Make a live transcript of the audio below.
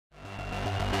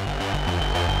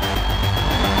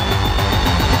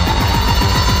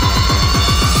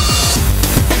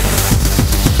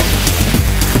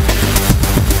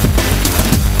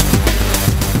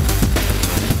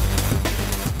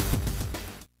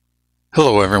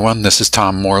Hello everyone, this is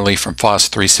Tom Morley from FOSS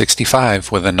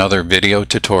 365 with another video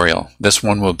tutorial. This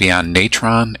one will be on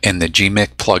Natron and the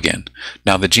GMIC plugin.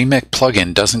 Now the GMIC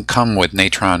plugin doesn't come with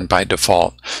Natron by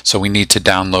default, so we need to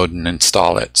download and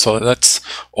install it. So let's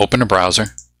open a browser,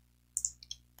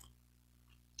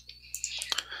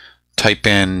 type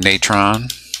in Natron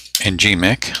and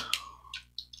GMIC,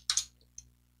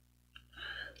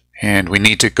 and we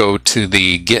need to go to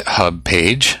the GitHub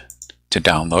page to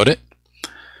download it.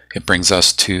 It brings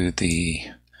us to the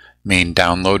main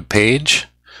download page,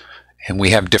 and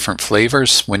we have different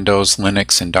flavors: Windows,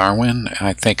 Linux, and Darwin.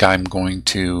 I think I'm going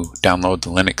to download the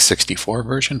Linux 64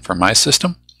 version for my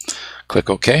system. Click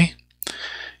OK,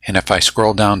 and if I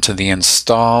scroll down to the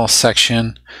install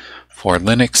section for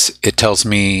Linux, it tells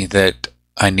me that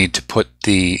I need to put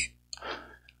the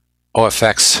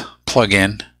OFX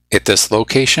plugin at this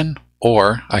location,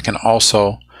 or I can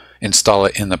also install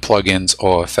it in the plugin's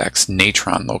OFX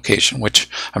Natron location, which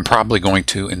I'm probably going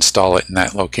to install it in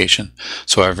that location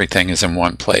so everything is in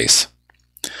one place.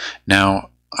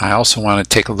 Now I also want to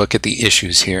take a look at the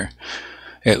issues here.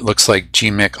 It looks like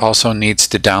GMIC also needs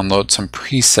to download some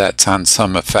presets on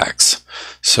some effects.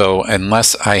 So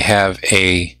unless I have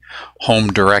a home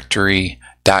directory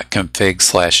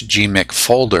 .config/GMIC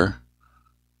folder,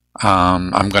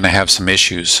 I'm going to have some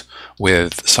issues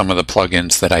with some of the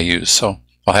plugins that I use. So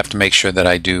I'll have to make sure that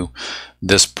I do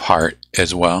this part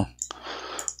as well.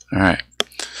 Alright,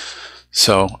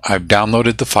 so I've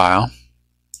downloaded the file.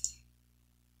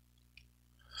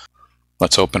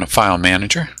 Let's open a file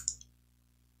manager.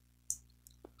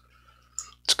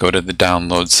 Let's go to the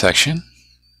download section,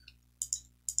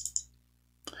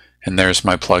 and there's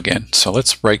my plugin. So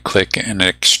let's right click and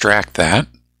extract that,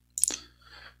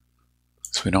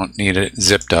 so we don't need it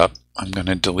zipped up. I'm going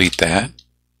to delete that.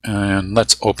 And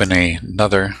let's open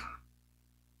another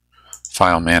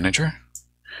file manager,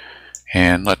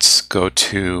 and let's go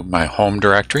to my home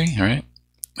directory. All right,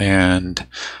 and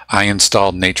I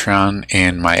installed Natron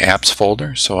in my apps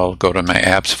folder, so I'll go to my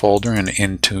apps folder and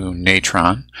into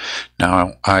Natron.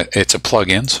 Now it's a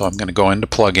plugin, so I'm going to go into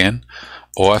plugin,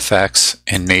 OFX,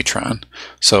 and Natron.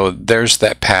 So there's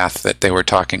that path that they were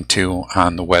talking to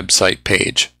on the website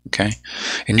page. Okay,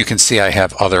 and you can see I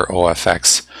have other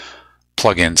OFX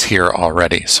plugins here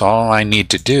already. So all I need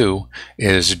to do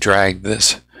is drag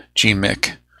this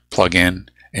GMIC plugin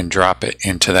and drop it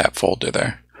into that folder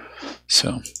there.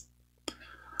 So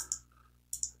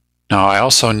now I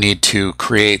also need to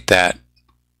create that.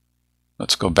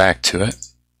 Let's go back to it.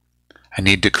 I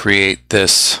need to create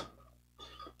this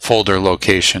folder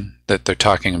location that they're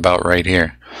talking about right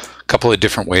here. A couple of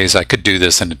different ways I could do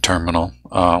this in a terminal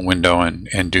window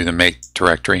and do the make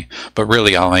directory, but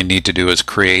really all I need to do is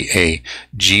create a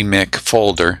GMIC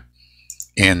folder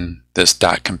in this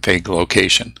 .config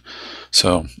location.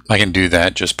 So I can do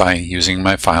that just by using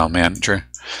my file manager.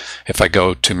 If I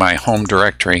go to my home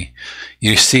directory,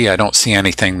 you see I don't see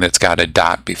anything that's got a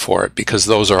dot before it because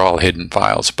those are all hidden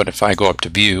files. But if I go up to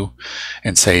view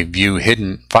and say view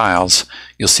hidden files,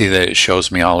 you'll see that it shows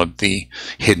me all of the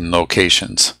hidden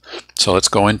locations. So let's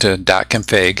go into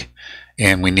 .config,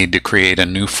 and we need to create a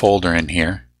new folder in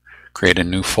here. Create a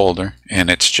new folder, and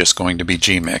it's just going to be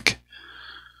GMIC.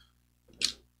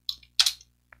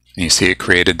 And you see it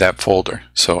created that folder.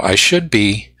 So I should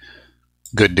be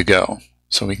good to go.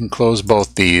 So we can close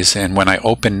both these, and when I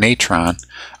open Natron,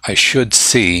 I should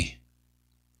see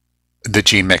the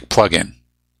GMIC plugin.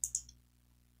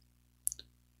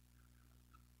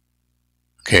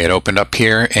 Okay, it opened up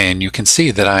here, and you can see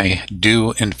that I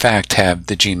do in fact have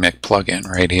the GMIC plugin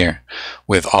right here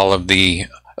with all of the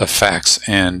effects,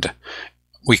 and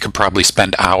we could probably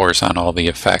spend hours on all the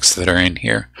effects that are in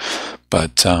here.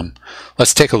 But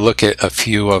let's take a look at a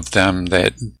few of them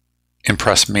that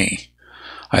impressed me.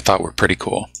 I thought were pretty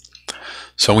cool.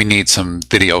 So we need some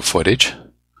video footage.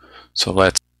 So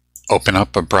let's open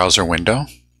up a browser window,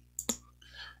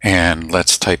 and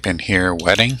let's type in here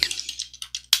wedding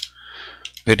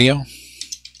video,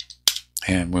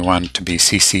 and we want it to be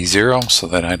CC0 so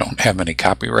that I don't have any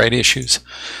copyright issues.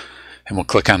 And we'll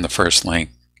click on the first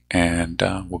link, and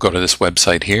we'll go to this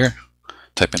website here,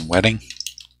 type in wedding.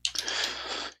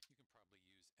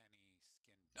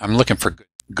 I'm looking for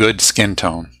good skin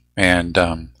tone, and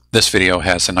this video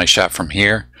has a nice shot from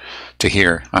here to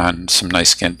here on some nice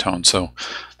skin tone. So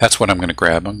that's what I'm going to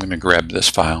grab. I'm going to grab this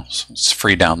file. So it's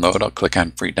free download. I'll click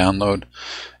on free download,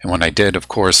 and when I did, of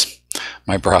course,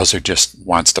 my browser just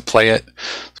wants to play it.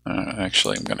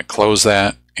 Actually, I'm going to close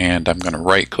that, and I'm going to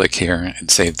right click here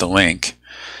and save the link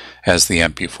as the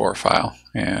MP4 file,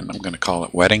 and I'm going to call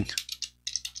it wedding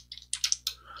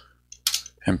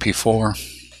MP4.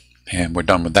 And we're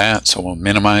done with that, so we'll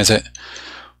minimize it.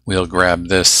 We'll grab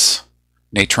this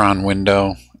Natron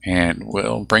window and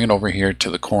we'll bring it over here to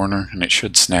the corner, and it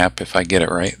should snap if I get it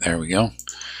right. There we go.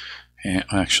 And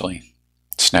actually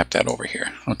snap that over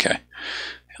here. Okay.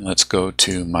 And let's go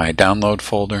to my download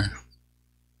folder.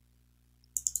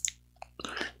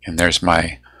 And there's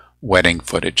my wedding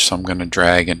footage. So I'm going to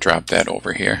drag and drop that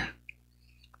over here.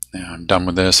 Now I'm done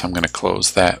with this. I'm going to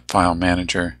close that file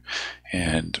manager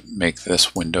and make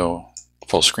this window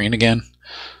full screen again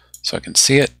so I can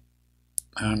see it.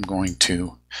 I'm going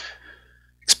to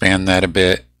expand that a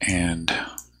bit and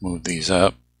move these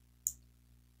up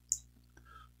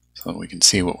so that we can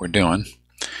see what we're doing.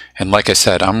 And like I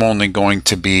said, I'm only going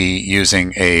to be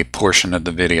using a portion of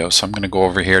the video. So I'm going to go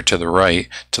over here to the right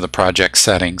to the project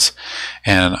settings,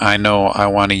 and I know I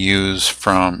want to use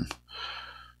from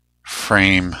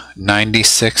frame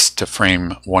 96 to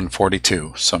frame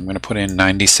 142. So I'm going to put in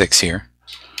 96 here,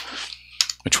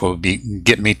 which will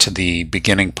get me to the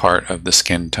beginning part of the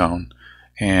skin tone,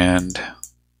 and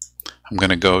I'm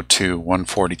going to go to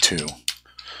 142.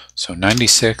 So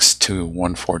 96 to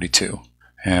 142,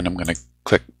 and I'm going to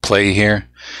click play here.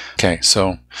 Okay,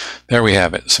 so there we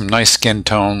have it. Some nice skin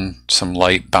tone, some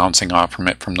light bouncing off from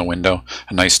it from the window,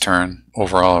 a nice turn.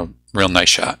 Overall, a real nice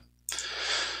shot.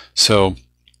 So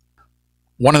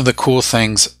one of the cool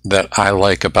things that I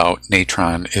like about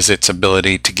Natron is its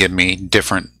ability to give me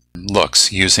different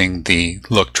looks using the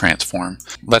look transform.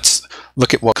 Let's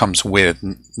look at what comes with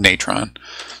Natron.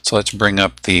 So let's bring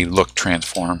up the look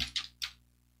transform.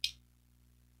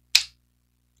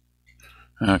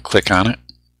 Click on it.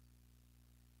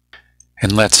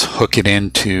 And let's hook it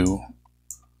into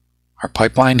our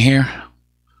pipeline here.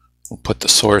 We'll put the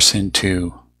source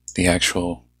into the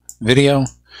actual video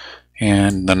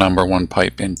and the number one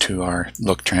pipe into our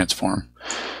look transform.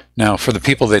 Now, for the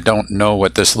people that don't know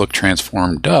what this look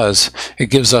transform does, it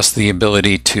gives us the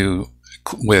ability to,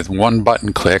 with one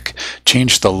button click,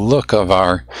 change the look of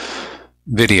our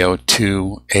video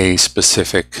to a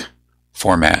specific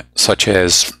format, such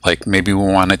as, like, maybe we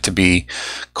want it to be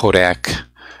Kodak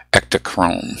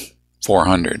Ektachrome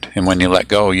 400, and when you let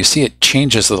go, you see it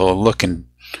changes the look and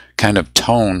kind of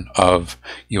tone of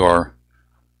your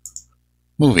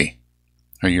movie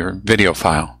or your video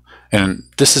file. And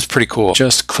this is pretty cool.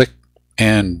 Just click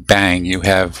and bang, you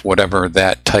have whatever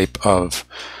that type of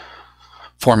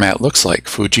format looks like.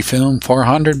 Fujifilm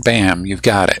 400, bam, you've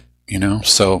got it, you know.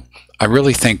 So I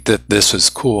really think that this is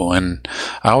cool, and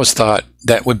I always thought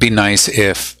that would be nice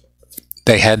if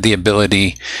they had the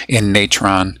ability in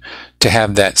Natron to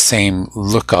have that same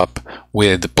lookup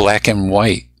with black and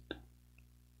white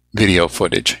video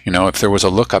footage. You know, if there was a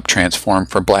lookup transform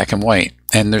for black and white.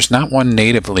 And there's not one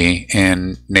natively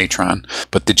in Natron,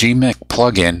 but the GMIC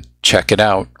plugin, check it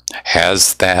out,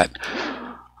 has that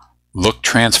look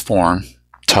transform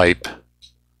type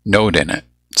node in it.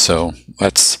 So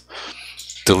let's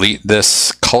delete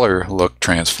this color look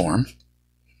transform,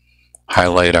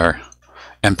 highlight our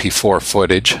MP4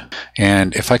 footage,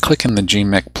 and if I click in the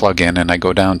GMIC plugin and I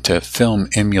go down to film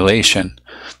emulation,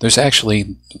 there's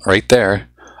actually right there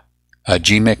a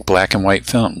GMIC black and white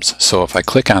films. So if I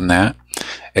click on that,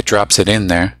 it drops it in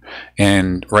there,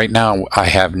 and right now I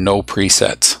have no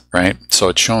presets, right? So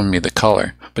it's showing me the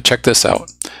color. But check this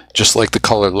out, just like the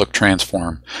color look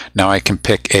transform, now I can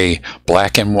pick a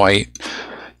black and white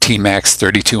T-Max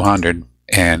 3200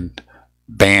 and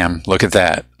bam, look at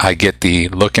that. I get the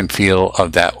look and feel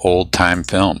of that old time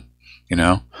film, you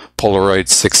know, Polaroid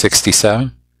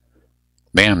 667.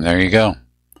 Bam, there you go.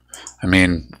 I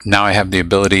mean, now I have the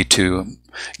ability to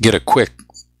get a quick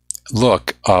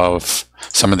look of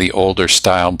some of the older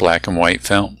style black and white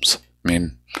films. I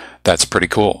mean, that's pretty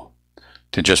cool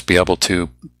to just be able to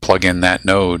plug in that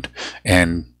node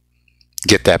and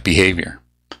get that behavior.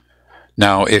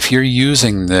 Now, if you're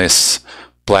using this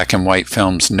black and white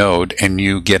films node and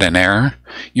you get an error,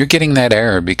 you're getting that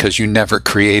error because you never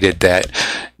created that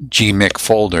GMIC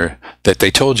folder that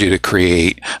they told you to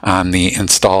create on the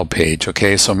install page.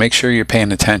 Okay, so make sure you're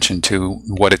paying attention to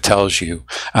what it tells you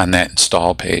on that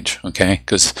install page, okay,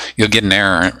 because you'll get an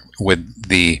error with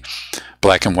the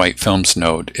black and white films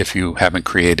node if you haven't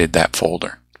created that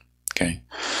folder. Okay,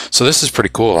 so this is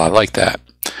pretty cool. I like that.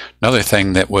 Another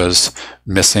thing that was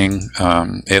missing,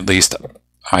 at least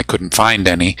I couldn't find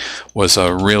any, was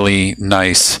a really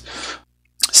nice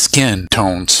skin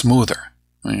tone smoother.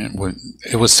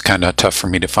 It was kind of tough for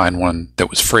me to find one that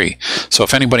was free. So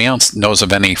if anybody else knows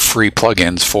of any free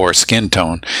plugins for skin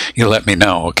tone, you let me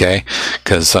know, okay?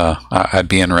 Because I'd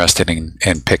be interested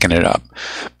in picking it up.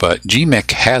 But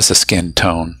GMIC has a skin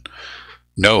tone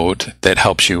node that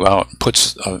helps you out,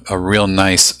 puts a real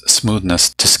nice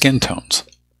smoothness to skin tones.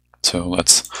 So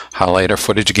let's highlight our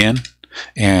footage again,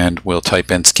 and we'll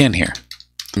type in skin here.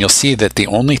 You'll see that the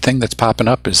only thing that's popping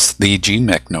up is the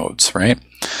GMIC nodes, right?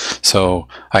 So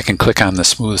I can click on the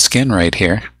smooth skin right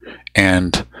here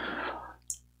and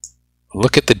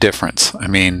look at the difference. I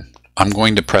mean, I'm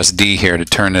going to press D here to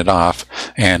turn it off,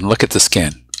 and look at the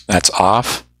skin. That's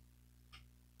off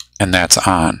and that's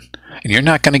on. And you're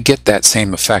not going to get that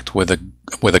same effect with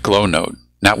a glow node,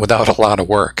 not without a lot of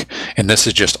work. And this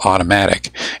is just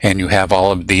automatic. And you have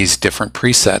all of these different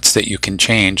presets that you can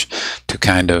change to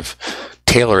kind of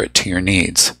tailor it to your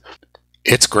needs.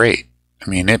 It's great. I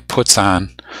mean, it puts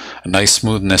on a nice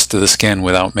smoothness to the skin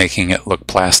without making it look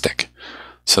plastic.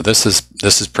 So this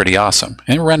is pretty awesome,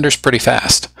 and it renders pretty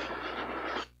fast.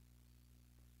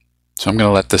 So I'm going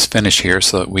to let this finish here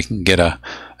so that we can get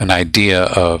an idea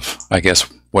of, I guess,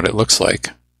 what it looks like.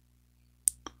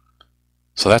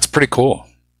 So that's pretty cool.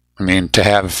 I mean, to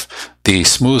have the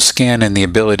smooth skin and the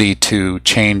ability to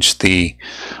change the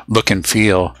look and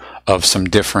feel of some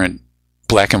different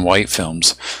black and white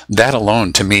films, that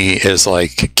alone to me is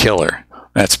like killer.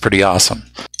 That's pretty awesome.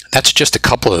 That's just a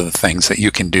couple of the things that you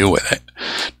can do with it.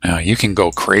 Now you can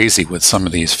go crazy with some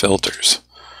of these filters.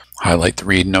 Highlight the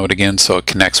read node again so it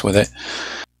connects with it.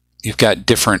 You've got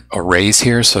different arrays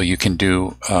here, so you can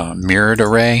do a mirrored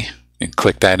array and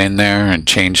click that in there and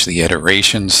change the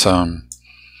iterations on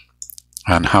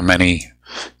how many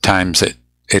times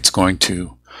it's going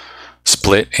to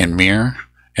split and mirror.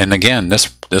 And again,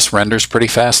 this renders pretty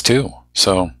fast too,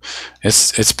 so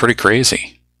it's pretty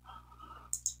crazy.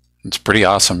 It's pretty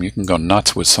awesome. You can go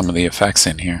nuts with some of the effects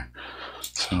in here.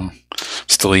 So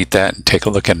let's delete that and take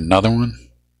a look at another one.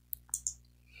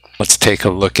 Let's take a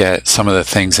look at some of the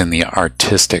things in the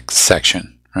artistic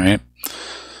section, right?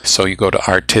 So you go to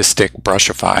artistic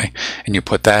brushify and you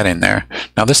put that in there.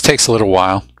 Now this takes a little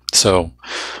while, so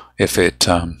if it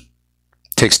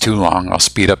takes too long, I'll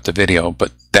speed up the video,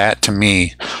 but that to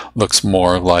me looks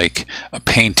more like a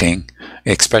painting,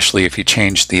 especially if you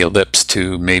change the ellipse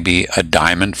to maybe a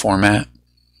diamond format,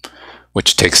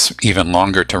 which takes even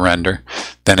longer to render.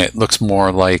 Then it looks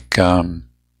more like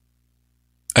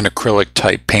an acrylic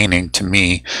type painting to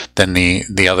me than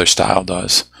the other style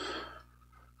does.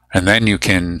 And then you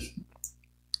can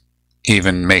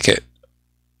even make it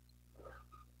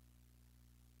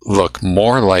look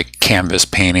more like canvas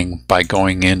painting by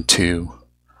going into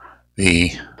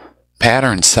the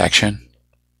pattern section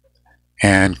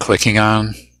and clicking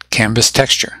on canvas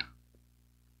texture.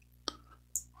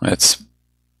 Let's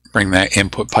bring that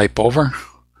input pipe over.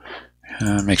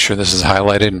 Make sure this is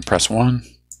highlighted and press 1.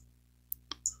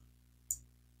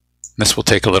 This will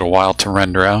take a little while to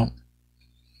render out,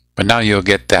 but now you'll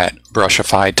get that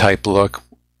brushify type look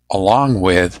along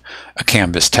with a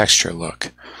canvas texture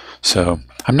look. So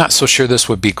I'm not so sure this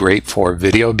would be great for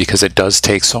video because it does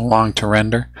take so long to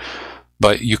render,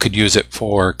 but you could use it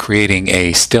for creating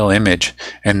a still image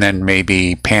and then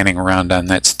maybe panning around on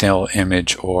that still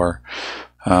image or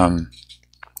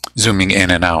zooming in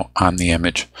and out on the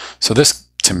image. So this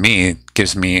to me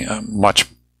gives me a much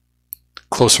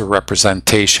closer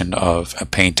representation of a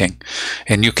painting,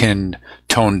 and you can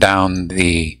tone down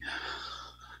the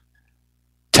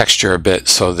texture a bit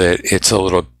so that it's a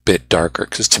little bit darker,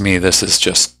 because to me this is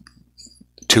just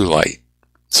too light.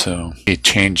 So you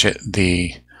change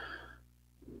the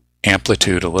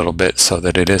amplitude a little bit so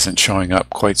that it isn't showing up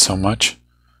quite so much.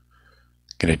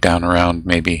 Get it down around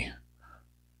maybe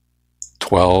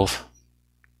 12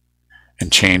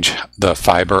 and change the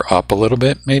fiber up a little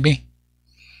bit, maybe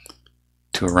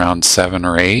to around 7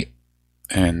 or 8,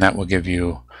 and that will give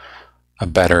you a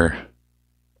better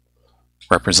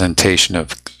representation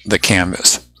of the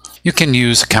canvas. You can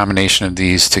use a combination of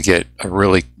these to get a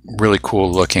really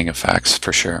cool looking effects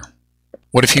for sure.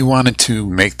 What if you wanted to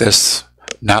make this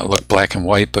not look black and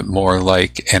white but more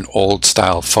like an old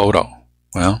style photo?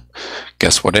 Well,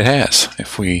 guess what it has.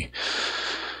 If we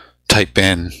type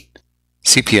in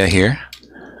sepia here,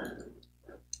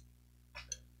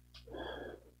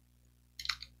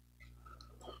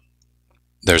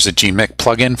 there's a GMIC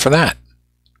plugin for that.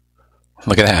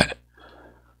 Look at that.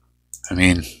 I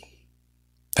mean,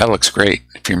 that looks great.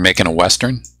 If you're making a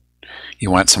Western, you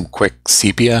want some quick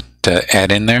sepia to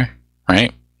add in there,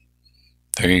 right?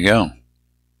 There you go.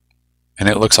 And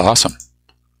it looks awesome.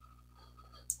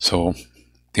 So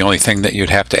the only thing that you'd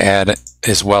have to add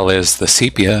as well as the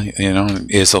sepia, you know,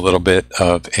 is a little bit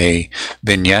of a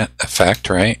vignette effect,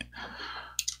 right?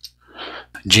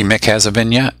 GMIC has a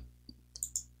vignette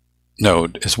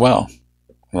node as well.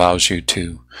 Allows you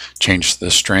to change the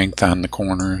strength on the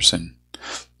corners and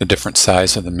the different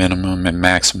size of the minimum and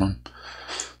maximum.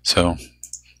 So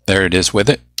there it is with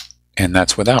it, and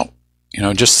that's without. You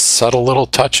know, just subtle little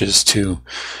touches to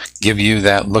give you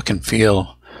that look and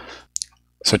feel.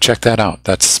 So check that out.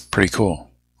 That's pretty cool.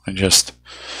 There's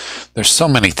so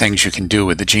many things you can do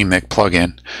with the GMIC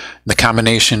plugin. The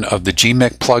combination of the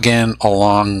GMIC plugin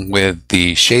along with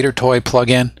the Shader Toy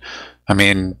plugin, I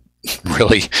mean,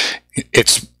 really,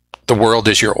 the world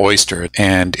is your oyster.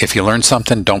 And if you learned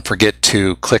something, don't forget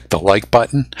to click the like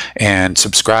button and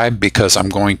subscribe, because I'm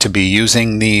going to be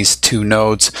using these two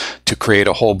nodes to create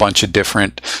a whole bunch of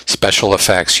different special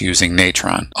effects using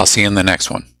Natron. I'll see you in the next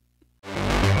one.